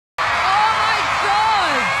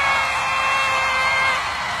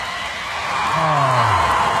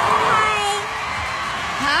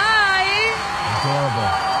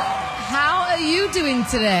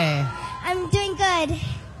today? I'm doing good.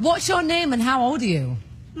 What's your name and how old are you?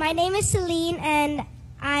 My name is Celene and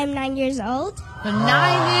I'm 9 years old. You're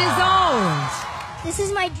 9 years old. This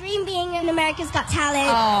is my dream, being in America's Got Talent.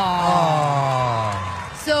 Oh.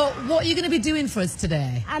 So what are you going to be doing for us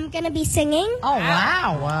today? I'm going to be singing. Oh,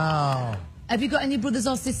 wow. Wow. Have you got any brothers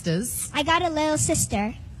or sisters? I got a little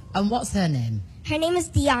sister. And what's her name? Her name is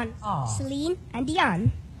Dion. Oh. Celene and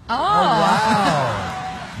Dion. Oh.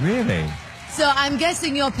 Wow. Really? So I'm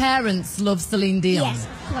guessing your parents love Celine Dion? Yes,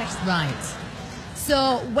 of course. Right.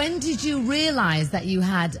 So when did you realize that you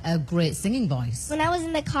had a great singing voice? When I was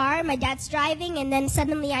in the car, my dad's driving, and then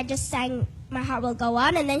suddenly I just sang My Heart Will Go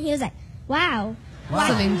On, and then he was like, wow.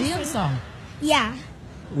 Celine Dion song. Yeah.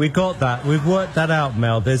 We got that. We've worked that out,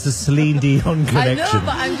 Mel. There's a Celine Dion connection. I know,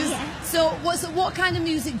 but I'm just... Yeah. So what kind of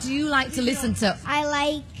music do you like to listen to? I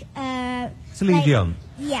like... Celine Dion.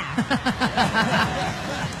 Yeah.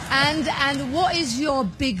 And what is your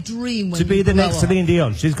big dream when To be you the grow next up? Celine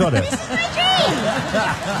Dion. She's got it. This is my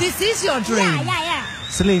dream. This is your dream? Yeah.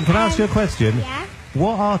 Celine, can I ask you a question? Yeah.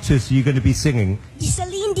 What artist are you going to be singing?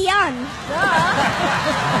 Celine Dion.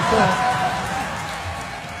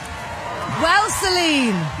 Well,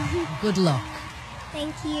 Celine, good luck.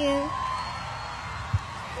 Thank you.